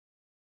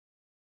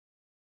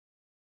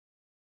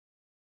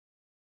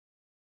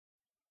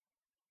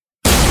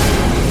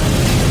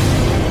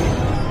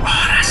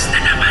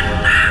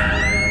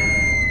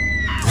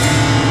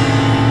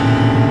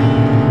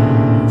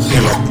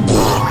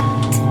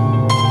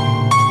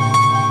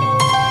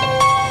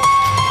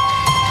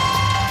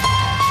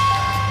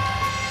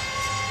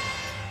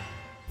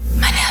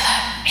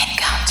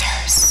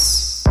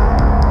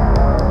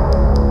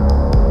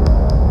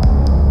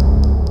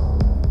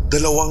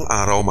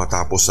araw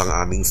matapos ang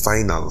aming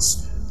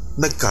finals,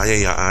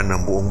 nagkayayaan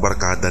ng buong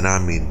barkada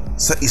namin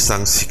sa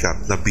isang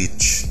sikat na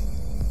beach.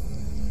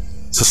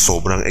 Sa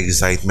sobrang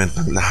excitement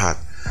ng lahat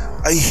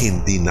ay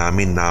hindi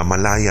namin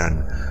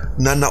namalayan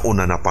na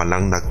nauna na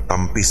palang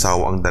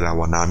nagtampisaw ang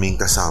dalawa naming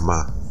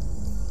kasama.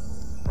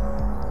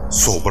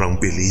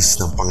 Sobrang bilis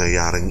ng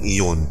pangyayaring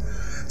iyon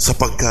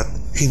sapagkat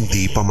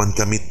hindi pa man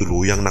kami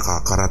tuluyang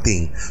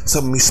nakakarating sa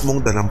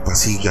mismong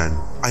dalampasigan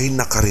ay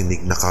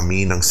nakarinig na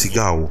kami ng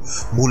sigaw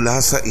mula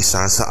sa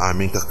isa sa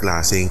aming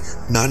kaklaseng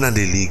na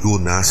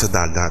naliligo na sa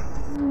dagat.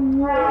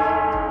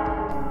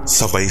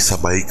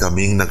 Sabay-sabay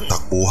kaming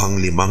nagtakbuhang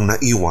 5 na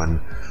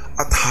iwan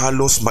at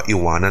halos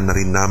maiwanan na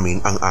rin namin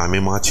ang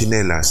aming mga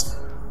tsinelas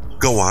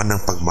gawa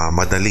ng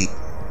pagmamadali.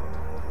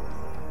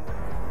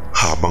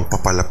 Habang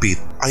papalapit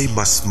ay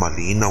mas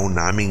malinaw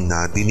naming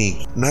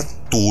nadinig na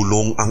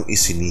tulong ang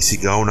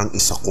isinisigaw ng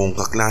isa kong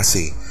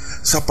kaklase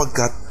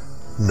sapagkat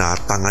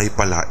natangay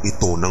pala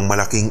ito ng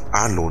malaking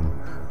alon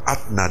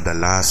at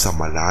nadala sa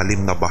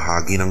malalim na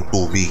bahagi ng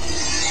tubig.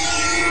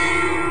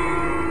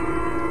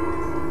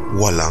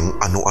 Walang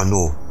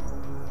ano-ano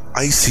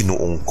ay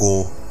sinuong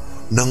ko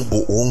ng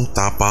buong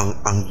tapang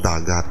ang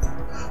dagat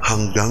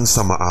hanggang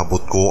sa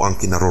maabot ko ang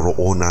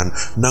kinaroroonan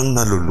ng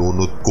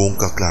nalulunod kong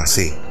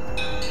kaklase.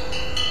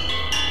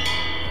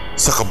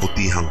 Sa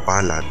kabutihang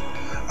palad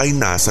ay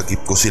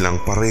nasagip ko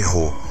silang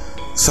pareho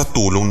sa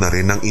tulong na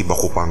rin ng iba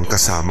ko pang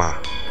kasama.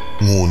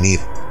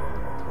 Ngunit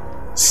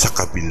sa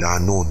kabila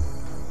nun,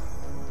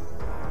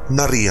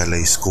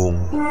 na-realize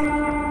kong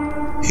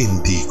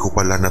hindi ko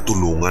pala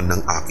natulungan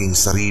ng aking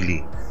sarili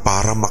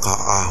para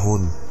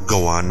makaahon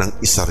gawa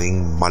ng isa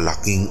ring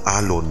malaking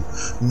alon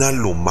na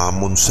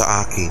lumamon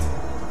sa akin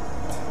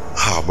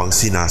habang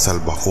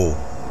sinasalba ko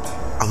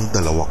ang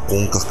dalawa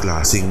kong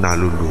kaklaseng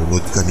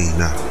nalulunod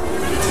kanina.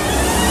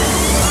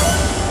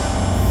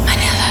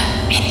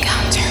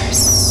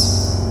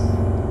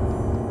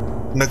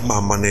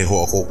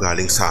 Nagmamaneho ako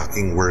galing sa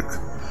aking work,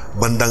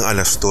 bandang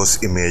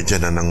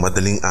 2:30 na ng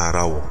madaling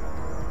araw.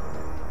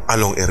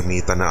 Along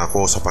ermita na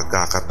ako sa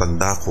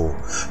pagkakatanda ko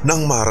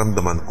nang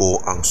maramdaman ko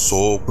ang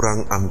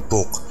sobrang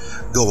antok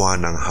gawa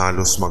ng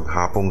halos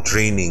maghapong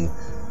training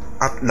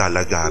at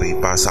lalagari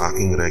pa sa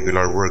aking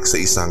regular work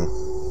sa isang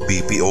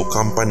BPO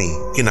company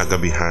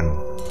kinagabihan.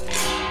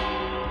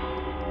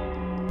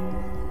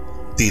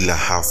 Tila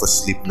half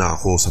asleep na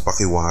ako sa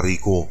pakiwari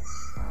ko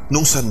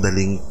nung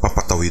sandaling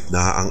papatawid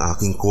na ang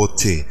aking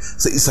kotse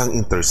sa isang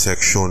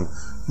intersection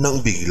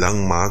nang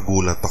biglang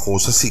magulat ako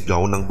sa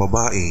sigaw ng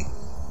babae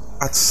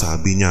at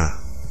sabi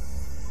niya,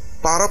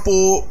 "Para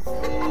po!"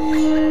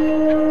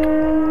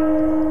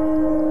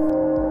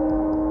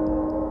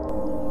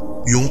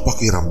 Yung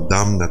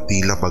pakiramdam na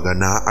tila baga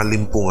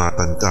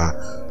naalimpungatan ka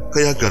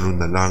kaya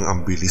ganun na lang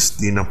ang bilis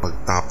din ng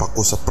pagtapak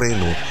ko sa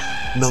preno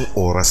ng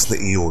oras na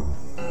iyon.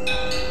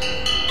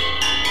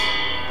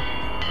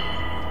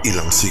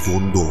 Ilang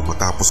segundo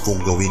matapos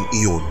kong gawin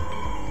iyon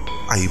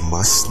ay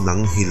mas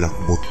nang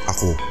hilakbot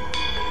ako.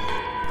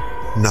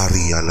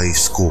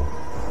 Na-realize ko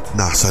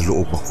nasa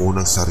loob ako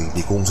ng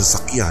sarili kong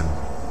sasakyan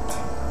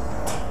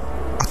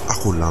at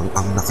ako lang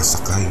ang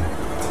nakasakay.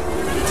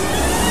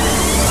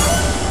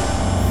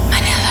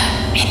 Manila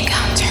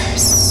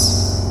Encounters.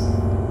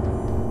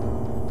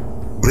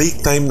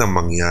 Break time na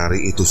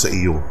mangyari ito sa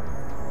iyo.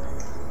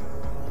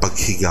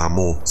 Paghiga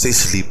mo sa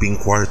sleeping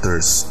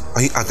quarters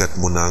ay agad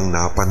mo nang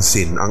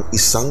napansin ang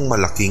isang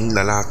malaking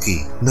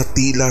lalaki na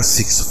tila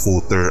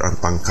 6-footer ang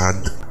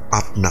tangkad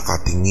at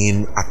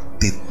nakatingin at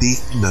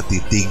titig na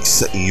titig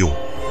sa iyo.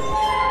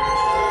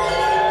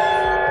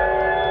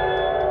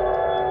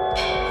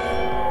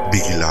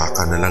 Bigla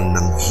ka na lang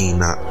ng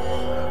hina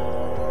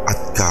at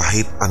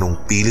kahit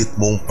anong pilit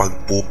mong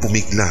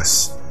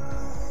pagpupumiglas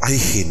ay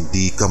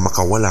hindi ka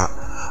makawala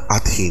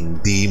at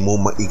hindi mo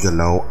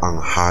maigalaw ang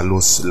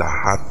halos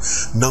lahat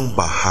ng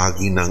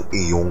bahagi ng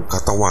iyong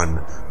katawan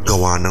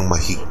gawa ng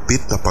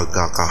mahigpit na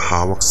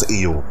pagkakahawak sa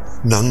iyo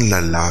ng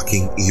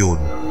lalaking iyon.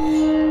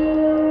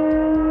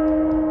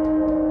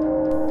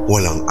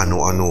 Walang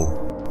ano-ano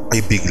ay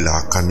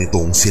bigla ka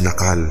nitong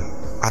sinakal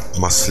at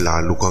mas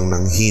lalo kang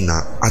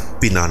nanghina at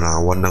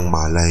pinanawan ng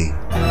malay.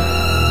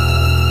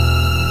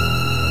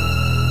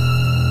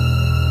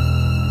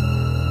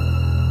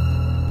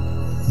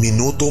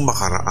 Minuto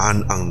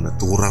makaraan ang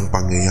naturang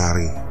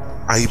pangyayari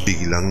ay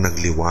biglang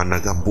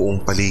nagliwanag ang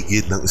buong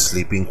paligid ng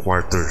sleeping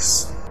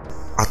quarters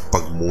at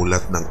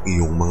pagmulat ng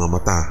iyong mga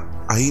mata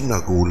ay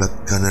nagulat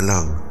ka na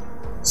lang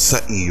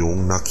sa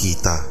iyong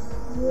nakita.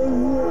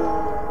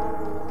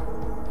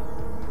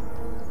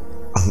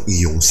 Ang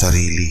iyong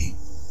sarili.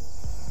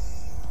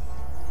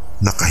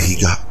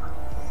 Nakahiga.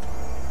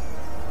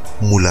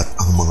 Mulat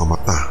ang mga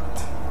mata.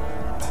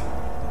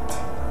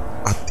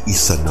 At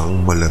isa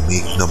ng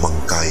malamig na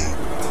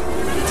bangkay.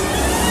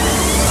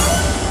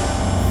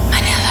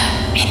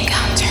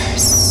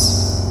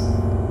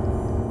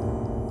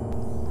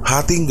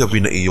 Hating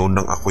gabi na iyon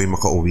nang ako'y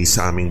makauwi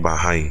sa aming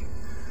bahay.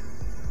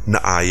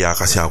 Naaya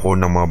kasi ako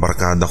ng mga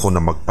barkada ko na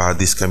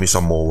magpadis kami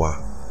sa MOA.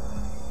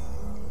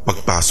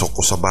 Pagpasok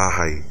ko sa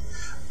bahay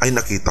ay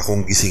nakita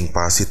kong gising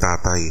pa si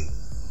tatay.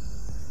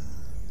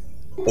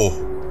 "Oh,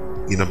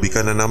 ginabi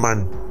ka na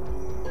naman,"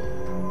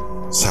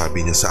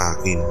 sabi niya sa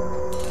akin.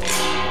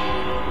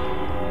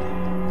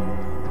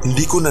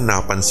 Hindi ko na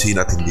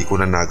napansin at hindi ko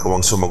na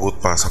nagawang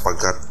sumagot pa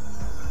sapagkat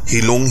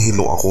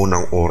hilong-hilo ako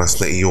ng oras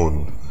na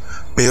iyon.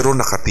 Pero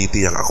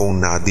nakatitiyak akong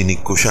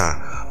nadinig ko siya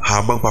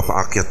habang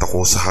papaakyat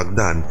ako sa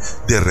hagdan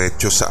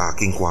diretso sa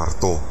aking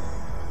kwarto.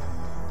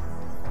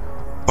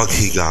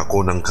 Paghiga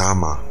ko ng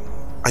kama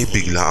ay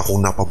bigla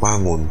akong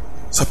napabangon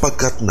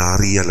sapagkat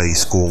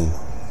na-realize kong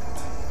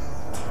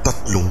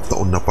 3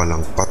 taon na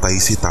palang patay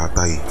si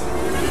tatay.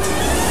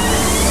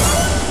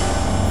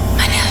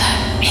 Manila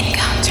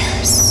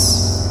Encounters.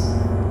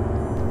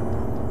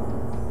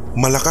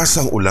 Malakas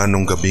ang ulan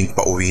nung gabing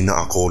pauwi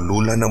na ako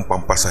lula ng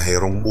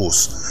pampasaherong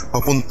bus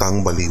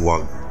papuntang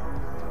Baliwag.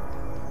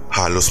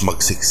 Halos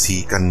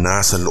magsiksikan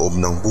na sa loob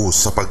ng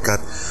bus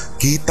sapagkat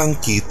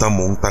kitang-kita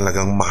mong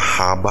talagang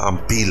mahaba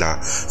ang pila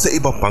sa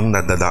iba pang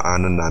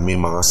nadadaanan naming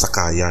mga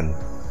sakayan.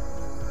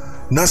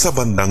 Nasa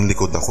bandang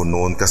likod ako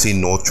noon kasi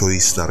no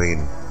choice na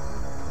rin.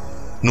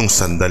 Nung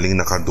sandaling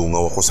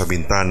nakadungaw ako sa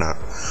bintana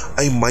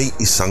ay may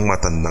isang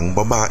matandang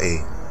babae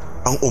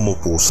ang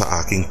umupo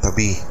sa aking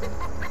tabi.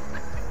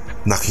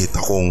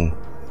 Nakita kong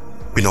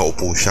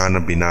pinaupo siya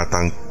ng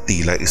binatang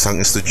tila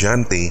isang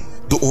estudyante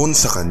doon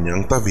sa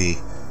kanyang tabi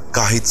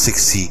kahit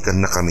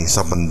siksikan na kami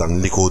sa bandang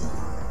likod.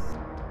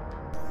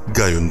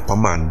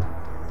 Gayunpaman,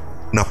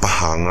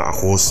 napahanga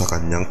ako sa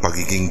kanyang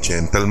pagiging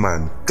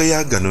gentleman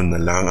kaya ganun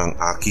na lang ang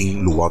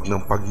aking luwag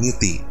ng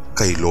pagngiti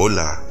kay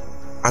Lola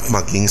at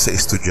maging sa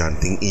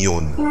estudyanteng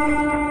iyon.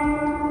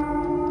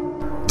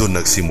 Doon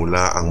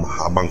nagsimula ang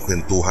mahabang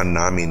kwentuhan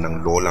namin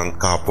ng lolang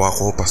kapwa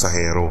ko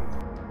pasahero.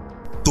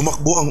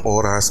 Tumakbo ang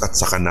oras at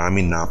saka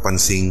namin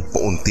napansing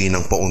paunti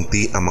ng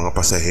paunti ang mga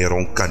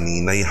pasaherong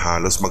kanina'y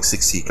halos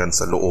magsiksikan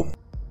sa loob.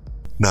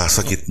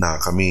 Nasa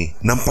gitna kami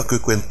ng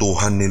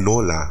pagkikwentuhan ni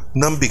Lola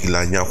nang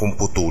bigla niya akong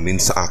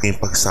putulin sa aking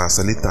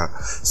pagsasalita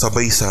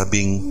sabay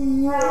sabing,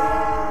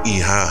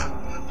 "Iha,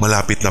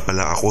 malapit na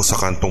pala ako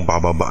sa kantong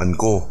bababaan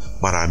ko.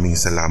 Maraming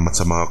salamat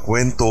sa mga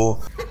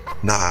kwento.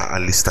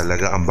 Naaalis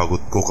talaga ang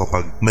bagot ko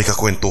kapag may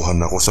kakwentuhan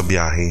ako sa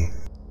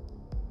biyahe.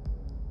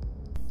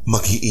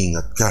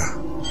 Mag-iingat ka."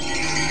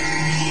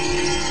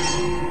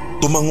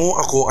 Tumango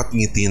ako at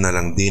ngiti na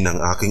lang din ang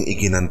aking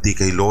iginanti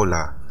kay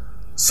Lola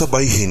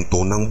sabay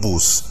hinto ng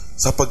bus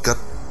sapagkat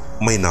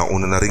may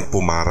nauna na ring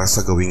pumara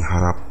sa gawing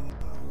harap.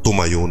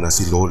 Tumayo na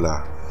si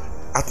Lola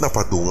at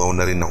napadungaw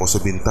na rin ako sa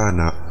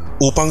bintana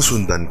upang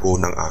sundan ko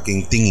ng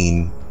aking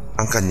tingin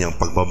ang kanyang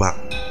pagbaba.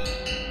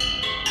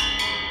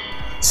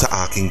 Sa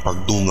aking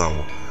pagdungaw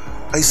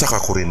ay saka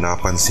ko rin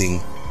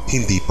napansing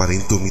hindi pa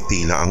rin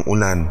tumitila ang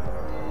ulan.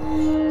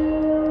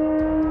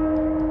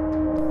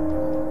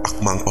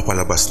 Akmang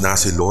papalabas na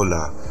si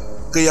Lola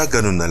kaya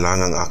ganun na lang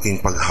ang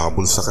aking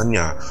paghabol sa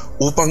kanya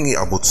upang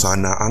iabot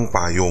sana ang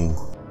payong.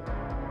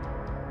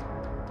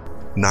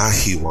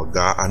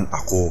 Nahiwagaan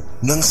ako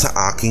nang sa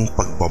aking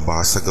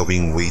pagbaba sa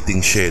gawing waiting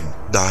shed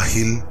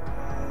dahil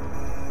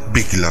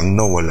biglang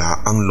nawala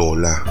ang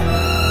Lola.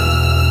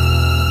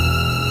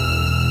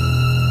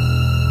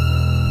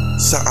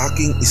 Sa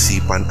aking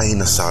isipan ay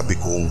nasabi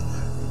kong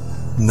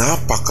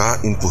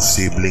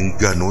napaka-imposibleng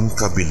ganun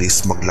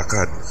kabilis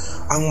maglakad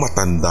ang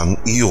matandang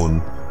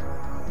iyon,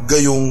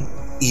 gayong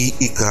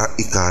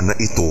iika-ika na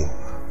ito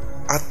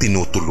at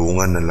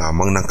tinutulungan na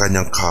lamang ng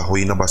kanyang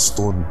kahoy na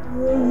baston.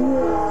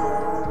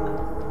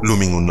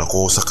 Lumingon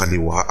ako sa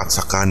kaliwa at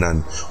sa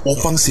kanan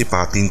upang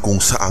sipatin kung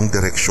saang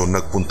direksyon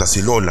nagpunta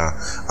si Lola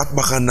at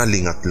baka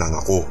nalingat lang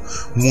ako,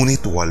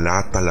 ngunit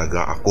wala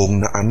talaga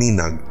akong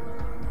naaninag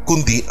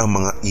kundi ang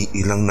mga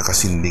iilang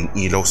nakasinding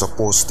ilaw sa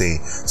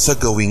poste sa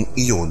gawing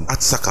iyon at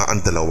saka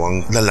ang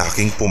dalawang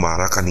lalaking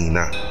pumara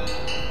kanina.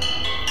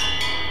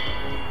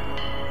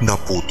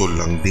 Naputol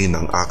lang din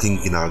ang aking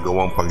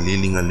ginagawang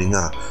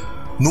paglilingalinga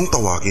nung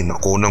tawagin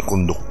ako ng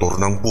konduktor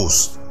ng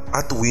bus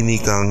at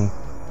winikang,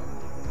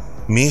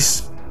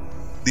 "Miss,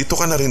 dito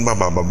ka na rin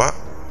bababa?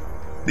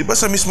 Di ba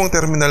sa mismong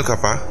terminal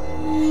ka pa?"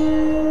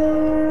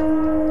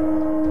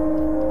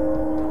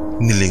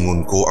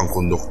 Nilingon ko ang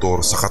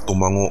konduktor sa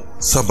katumango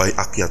sabay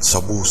akyat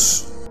sa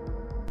bus.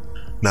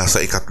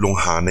 Nasa 3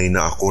 hanay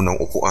na ako ng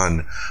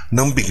upuan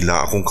nang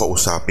bigla akong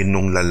kausapin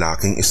nung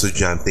lalaking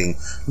estudyanteng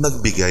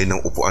nagbigay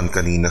ng upuan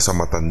kanina sa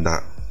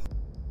matanda.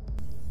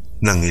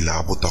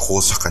 Nangilabot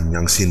ako sa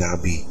kanyang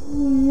sinabi,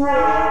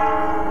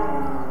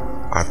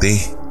 "Ate,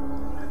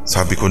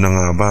 sabi ko na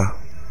nga ba,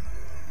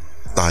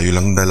 tayo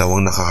lang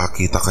dalawang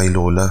nakakakita kay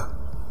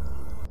Lola."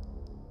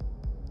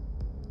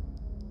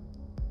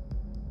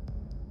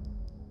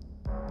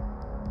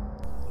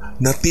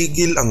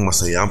 Natigil ang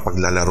masayang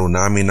paglalaro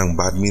namin ng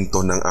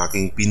badminton ng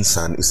aking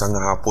pinsan isang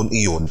hapon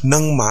iyon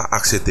nang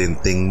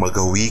maaksidenteng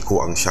magawi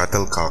ko ang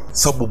shuttlecock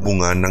sa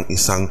bubungan ng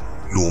isang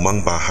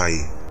lumang bahay.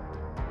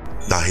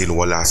 Dahil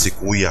wala si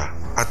kuya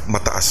at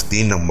mataas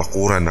din ang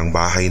makuran ng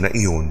bahay na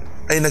iyon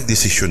ay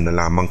nagdesisyon na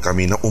lamang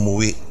kami na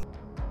umuwi.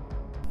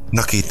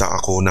 Nakita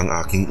ako ng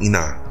aking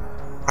ina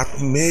at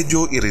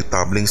medyo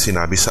iritableng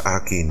sinabi sa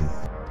akin,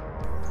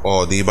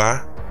 O, di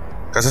ba?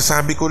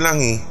 Kasasabi ko lang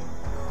eh.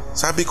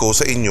 Sabi ko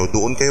sa inyo,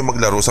 doon kayo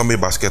maglaro sa may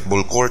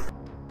basketball court.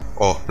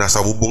 O, nasa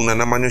bubong na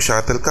naman yung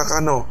shuttlecock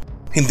ano.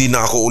 Hindi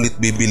na ako ulit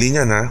bibili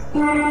niyan ha.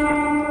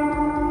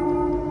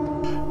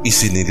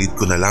 Isinilid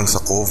ko na lang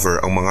sa cover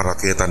ang mga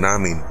raketa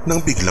namin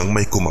nang biglang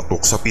may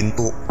kumatok sa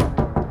pinto.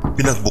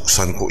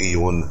 Pinagbuksan ko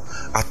iyon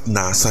at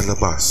nasa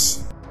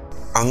labas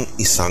ang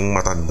isang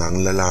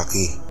matandang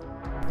lalaki.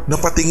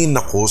 Napatingin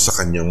ako sa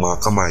kanyang mga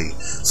kamay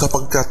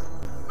sapagkat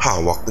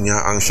hawak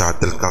niya ang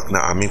shuttlecock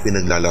na aming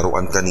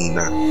pinaglalaruan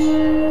kanina.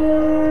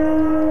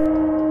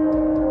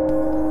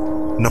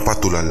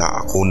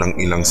 Napatulala ako ng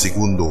ilang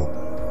segundo.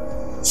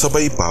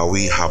 Sabay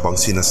bawi habang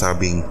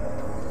sinasabing,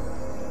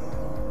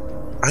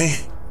 "Ay,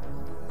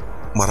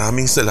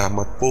 maraming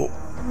salamat po."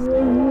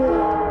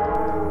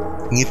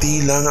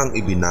 Ngiti lang ang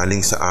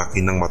ibinaling sa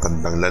akin ng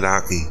matandang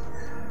lalaki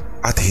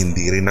at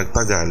hindi rin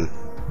nagtagal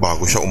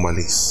bago siya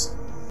umalis.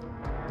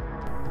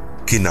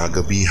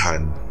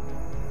 Kinagabihan,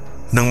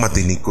 nang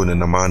matinig ko na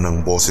naman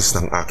ang boses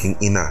ng aking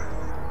ina,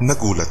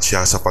 nagulat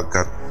siya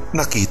sapagkat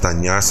nakita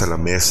niya sa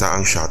lamesa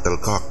ang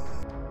shuttlecock.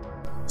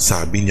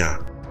 Sabi niya,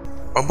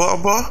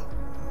 Aba,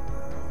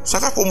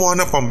 saka kumuha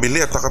ng pambili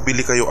at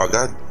nakabili kayo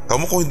agad.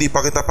 Tamo kung hindi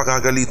pa kita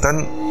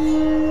pagagalitan."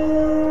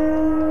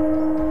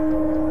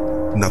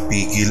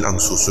 Napigil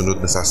ang susunod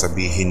na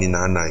sasabihin ni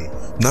nanay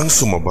nang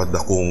sumabad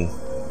akong,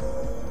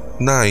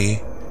 "Nay,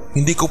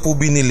 hindi ko po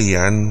binili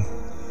yan.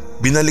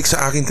 Binalik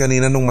sa akin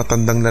kanina nung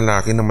matandang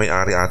lalaki na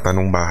may-ari ata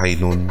nung bahay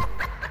nun."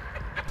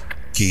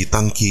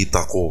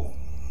 Kitang-kita ko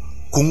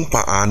kung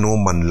paano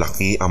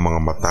manlaki ang mga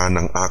mata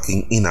ng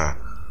aking ina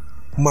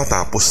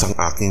matapos ang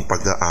aking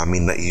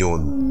pag-aamin na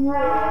iyon.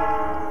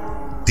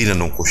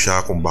 Tinanong ko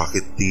siya kung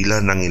bakit tila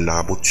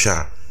nangilabot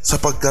siya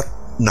sapagkat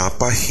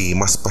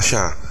napahimas pa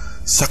siya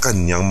sa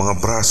kanyang mga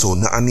braso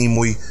na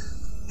animoy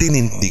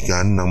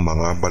tinindigan ng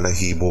mga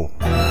balahibo.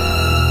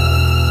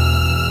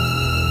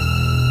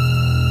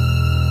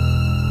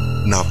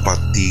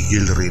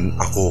 Napatigil rin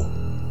ako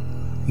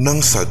nang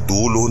sa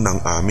dulo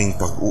ng aming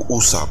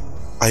pag-uusap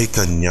ay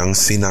kanyang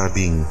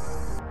sinabing,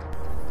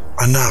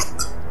 "Anak,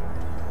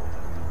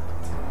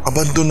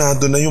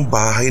 abandonado na yung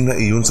bahay na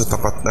iyon sa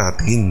tapat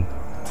natin.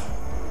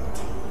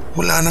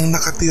 Wala nang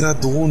nakatira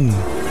doon."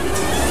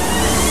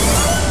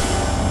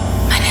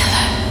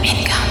 Manila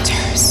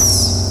Encounters.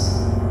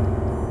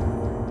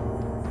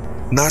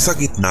 Nasa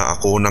gitna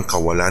ako ng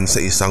kawalan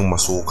sa isang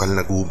masukal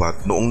na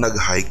gubat noong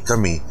nag-hike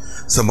kami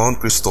sa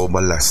Mount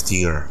Cristobal last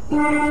year.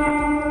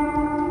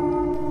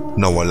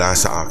 Nawala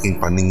sa aking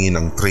paningin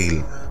ang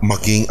trail,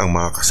 maging ang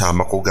mga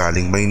kasama ko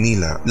galing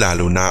Maynila,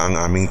 lalo na ang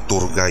aming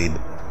tour guide.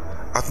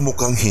 At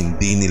mukhang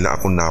hindi nila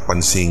ako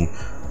napansing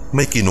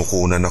may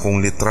kinukunan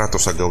akong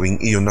litrato sa gawing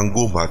iyon ng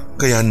gubat,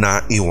 kaya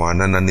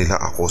naiwanan na nila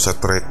ako sa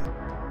trek.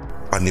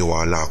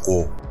 Paniwala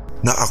ko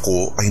na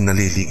ako ay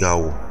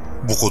naliligaw,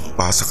 bukod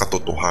pa sa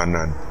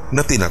katotohanan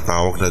na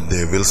tinatawag na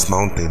Devil's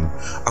Mountain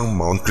ang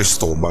Mount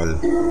Cristobal.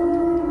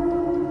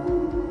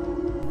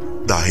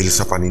 Dahil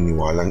sa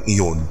paniniwalang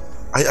iyon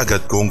ay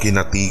agad kong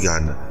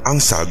kinatigan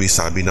ang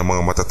sabi-sabi ng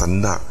mga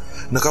matatanda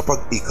na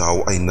kapag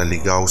ikaw ay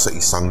naligaw sa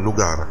isang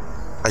lugar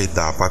ay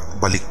dapat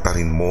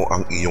baliktarin mo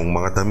ang iyong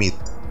mga damit.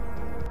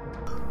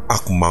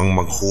 Akmang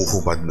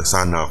maghuhubad na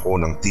sana ako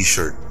ng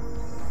t-shirt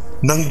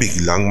nang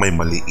biglang may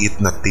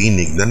maliit na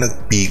tinig na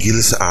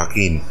nagpigil sa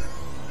akin.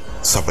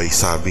 Sabay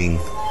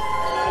sabing,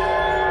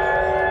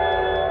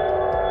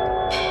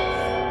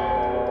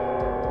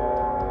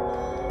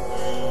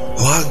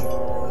 "Huwag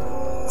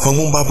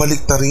mong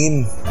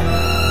babaliktarin."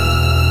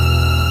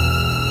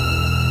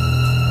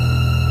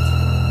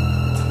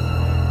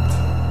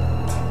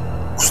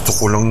 Gusto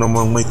ko lang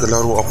namang may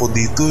kalaro ako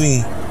dito eh.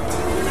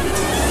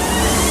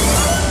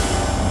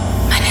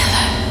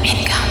 Manila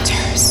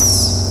Encounters.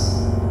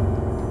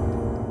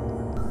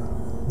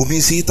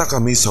 Bumisita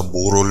kami sa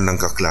burol ng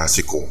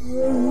kaklase ko.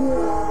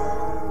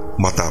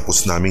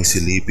 Matapos naming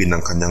silipin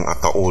ng kanyang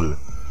ataol,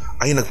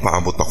 ay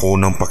nagpaabot ako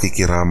ng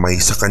pakikiramay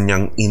sa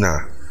kanyang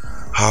ina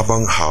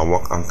habang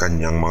hawak ang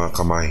kanyang mga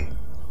kamay.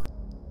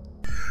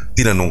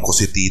 Tinanong ko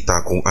si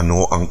tita kung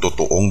ano ang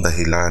totoong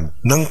dahilan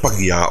ng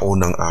pagyao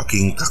ng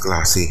aking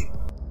kaklase.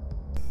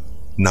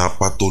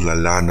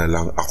 Napatulala na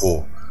lang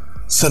ako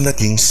sa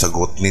naging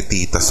sagot ni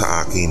tita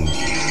sa akin.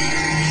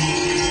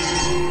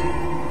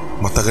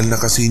 Matagal na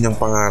kasi niyang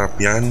pangarap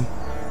yan,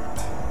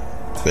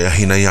 kaya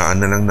hinayaan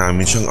na lang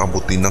namin siyang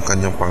abutin ng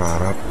kanyang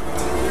pangarap.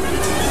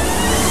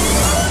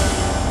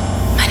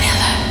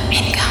 Manila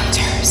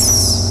Encounters.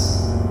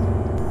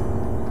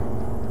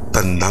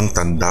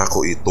 Tandang-tanda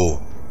ko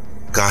ito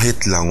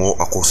kahit lango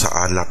ako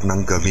sa alak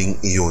ng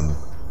gabing iyon.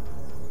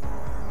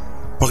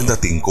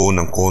 Pagdating ko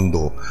ng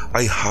kondo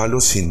ay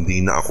halos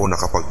hindi na ako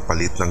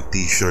nakapagpalit ng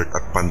t-shirt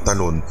at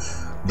pantalon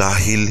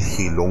dahil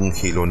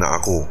hilong-hilo na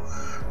ako,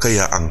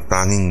 kaya ang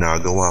tanging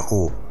nagawa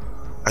ko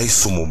ay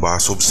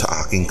sumubasob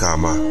sa aking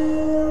kama.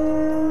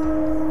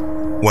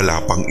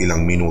 Wala pang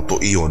ilang minuto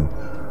iyon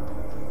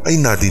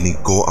ay nadinig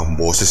ko ang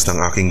boses ng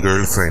aking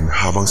girlfriend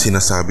habang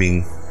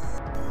sinasabing,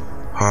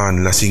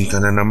 "Han, lasing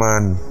ka na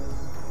naman.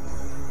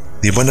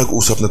 Di ba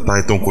nag-usap na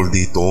tayo tungkol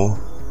dito?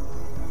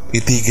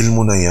 Itigil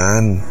mo na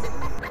yan.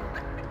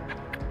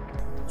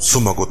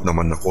 Sumagot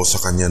naman ako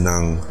sa kanya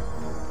ng,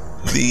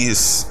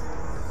 please,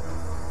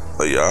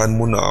 hayaan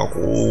mo na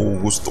ako.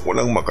 Gusto ko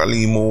lang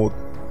makalimot.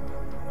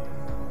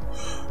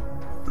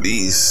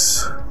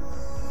 Please.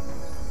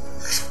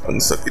 Ang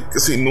sakit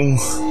kasi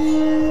nung...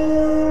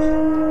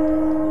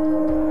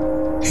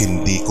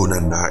 Hindi ko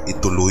na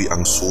naituloy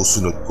ang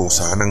susunod ko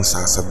sanang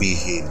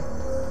sasabihin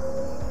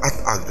at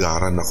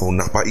agaran akong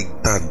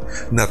napaigtad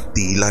na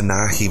tila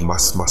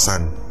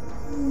nahimasmasan.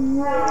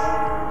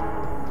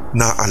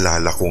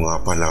 Naalala ko nga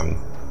palang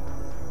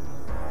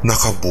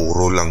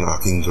nakaburo lang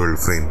aking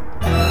girlfriend.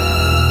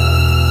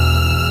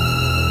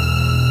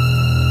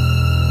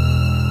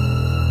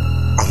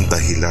 Ang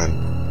dahilan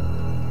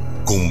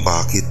kung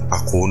bakit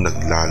ako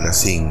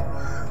naglalasing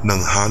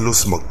ng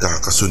halos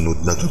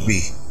magkakasunod na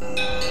gabi.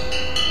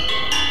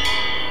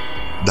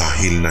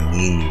 Dahil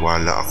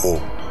naniniwala ako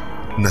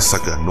na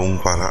sa ganong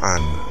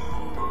paraan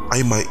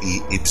ay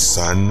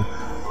maiibsan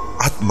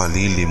at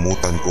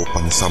malilimutan ko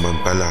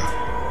pansamantala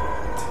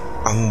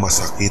ang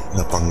masakit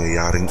na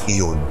pangyayaring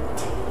iyon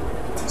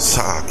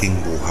sa aking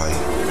buhay.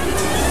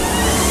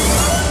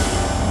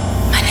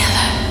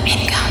 Manila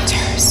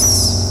Encounters.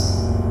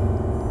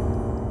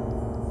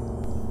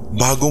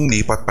 Bagong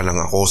lipat pa lang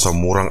ako sa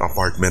murang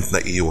apartment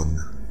na iyon.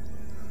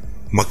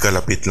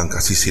 Magkalapit lang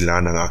kasi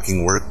sila ng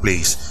aking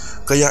workplace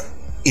kaya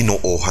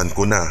inoohan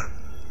ko na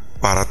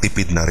para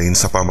tipid na rin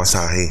sa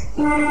pamasahe.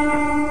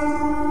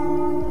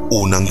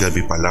 Unang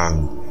gabi pa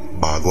lang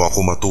bago ako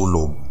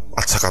matulog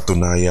at sa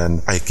katunayan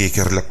ay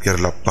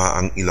kikirlap-kirlap pa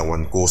ang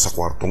ilawan ko sa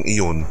kwartong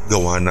iyon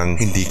gawa ng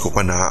hindi ko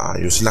pa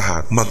naaayos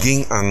lahat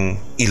maging ang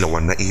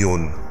ilawan na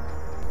iyon.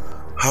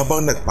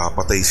 Habang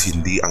nagpapatay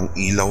sindi ang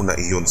ilaw na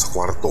iyon sa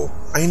kwarto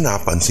ay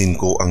napansin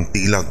ko ang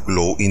tila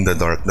glow in the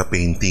dark na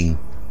painting.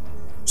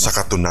 Sa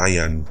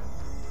katunayan,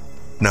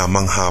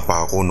 namangha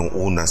pa ako nung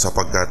una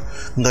sapagkat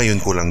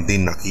ngayon ko lang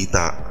din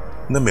nakita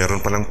na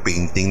meron palang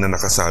painting na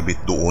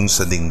nakasabit doon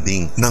sa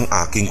dingding ng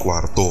aking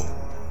kwarto.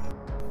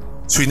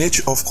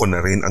 Switch off ko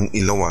na rin ang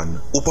ilawan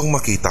upang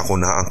makita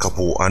ko na ang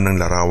kabuuan ng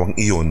larawang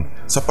iyon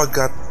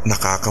sapagkat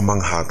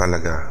nakakamangha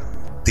talaga.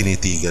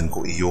 Tinitigan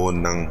ko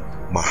iyon ng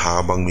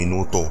mahabang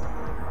minuto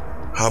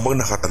habang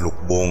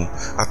nakatalukbong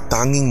at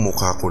tanging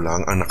mukha ko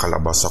lang ang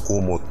nakalabas sa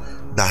kumot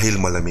dahil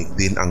malamig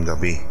din ang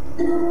gabi.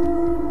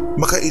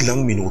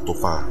 Makailang minuto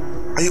pa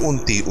ay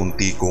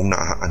unti-unti kong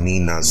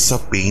naaanina sa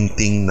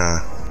painting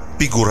na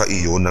figura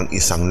iyon ng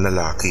isang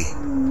lalaki.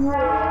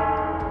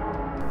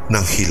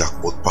 Nang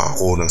hilakbot pa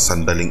ako ng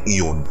sandaling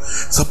iyon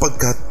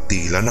sapagkat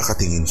tila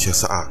nakatingin siya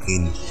sa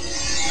akin.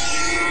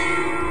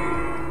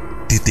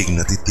 Titig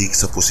na titig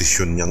sa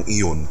posisyon niyang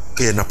iyon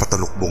kaya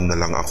napatalukbong na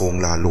lang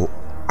akong lalo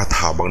at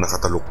habang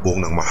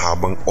nakatalukbong ng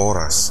mahabang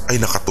oras ay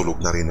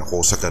nakatulog na rin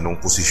ako sa ganong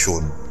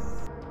posisyon.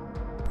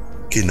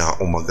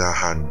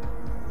 Kinaumagahan,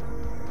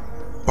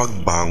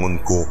 pagbangon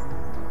ko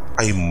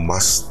ay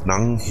mas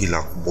nang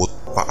hilakbot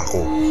pa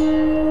ako.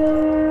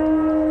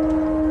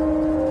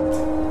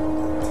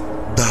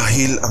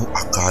 Dahil ang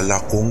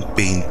akala kong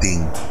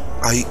painting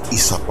ay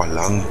isa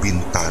palang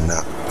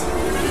bintana.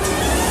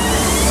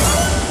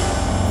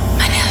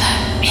 Manila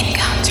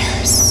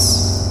Encounters.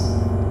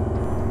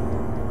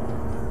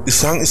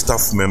 Isang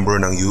staff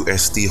member ng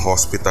UST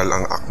Hospital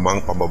ang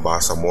akmang pababa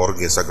sa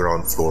morgue sa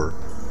ground floor.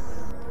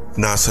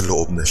 Nasa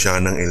loob na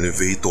siya ng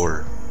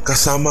elevator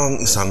kasama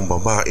ang isang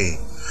babae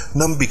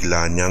nang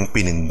bigla niyang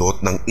pinindot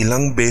ng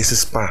ilang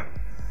beses pa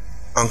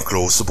ang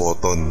close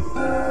button.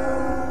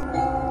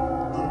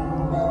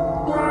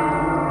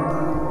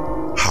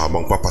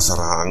 Habang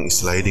papasara ang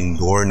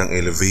sliding door ng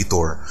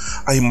elevator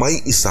ay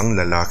may isang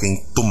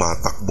lalaking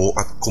tumatakbo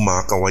at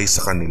kumakaway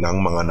sa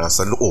kanilang mga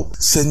nasa loob,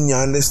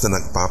 senyales na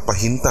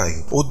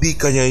nagpapahintay o di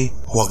kaya'y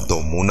huwag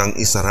daw munang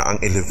isara ang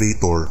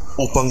elevator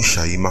upang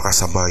siya'y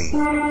makasabay.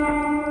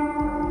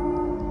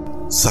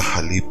 Sa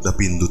halip na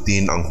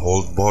pindutin ang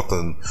hold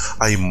button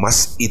ay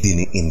mas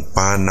idiniin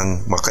pa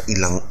ng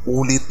makailang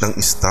ulit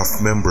ng staff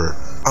member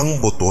ang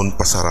buton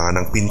pasara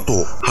ng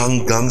pinto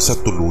hanggang sa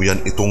tuluyan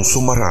itong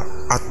sumara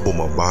at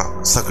bumaba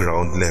sa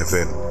ground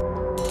level.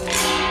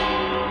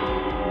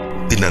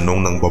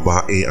 Tinanong ng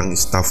babae ang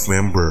staff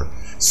member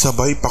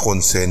sabay pa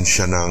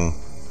konsensya ng,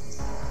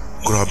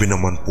 "Grabe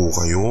naman po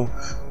kayo,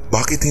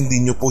 bakit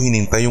hindi niyo po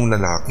hinintay yung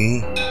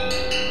lalaki?"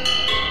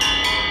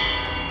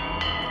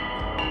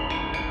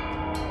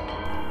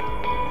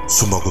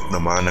 Sumagot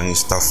naman ang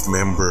staff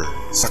member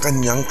sa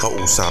kanyang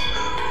kausap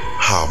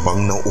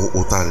habang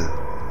nauutal.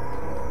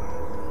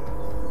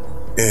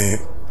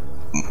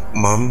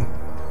 Ma'am,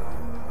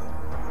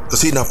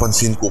 kasi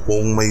napansin ko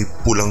pong may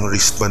pulang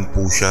wristband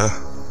po siya.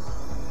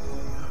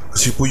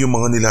 Kasi po yung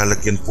mga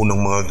nilalagyan po ng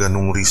mga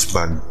ganong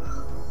wristband,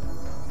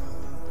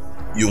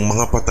 yung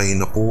mga patay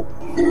na po,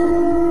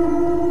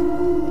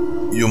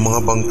 yung mga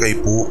bangkay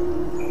po.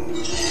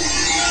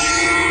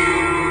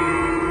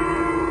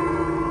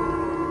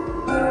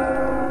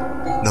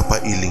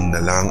 Napailing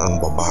na lang ang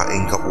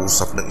babaeng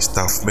kausap ng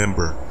staff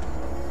member.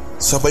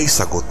 Sabay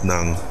sagot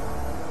ng,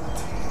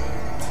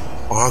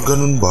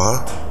 Ganun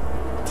ba?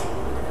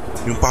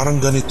 Yung parang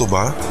ganito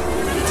ba?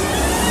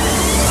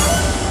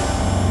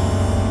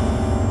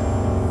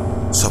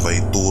 Sabay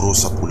turo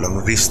sa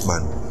pulang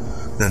wristband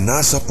na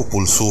nasa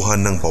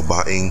pupulsuhan ng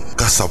babaeng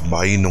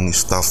kasabay ng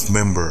staff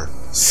member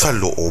sa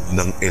loob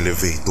ng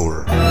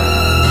elevator.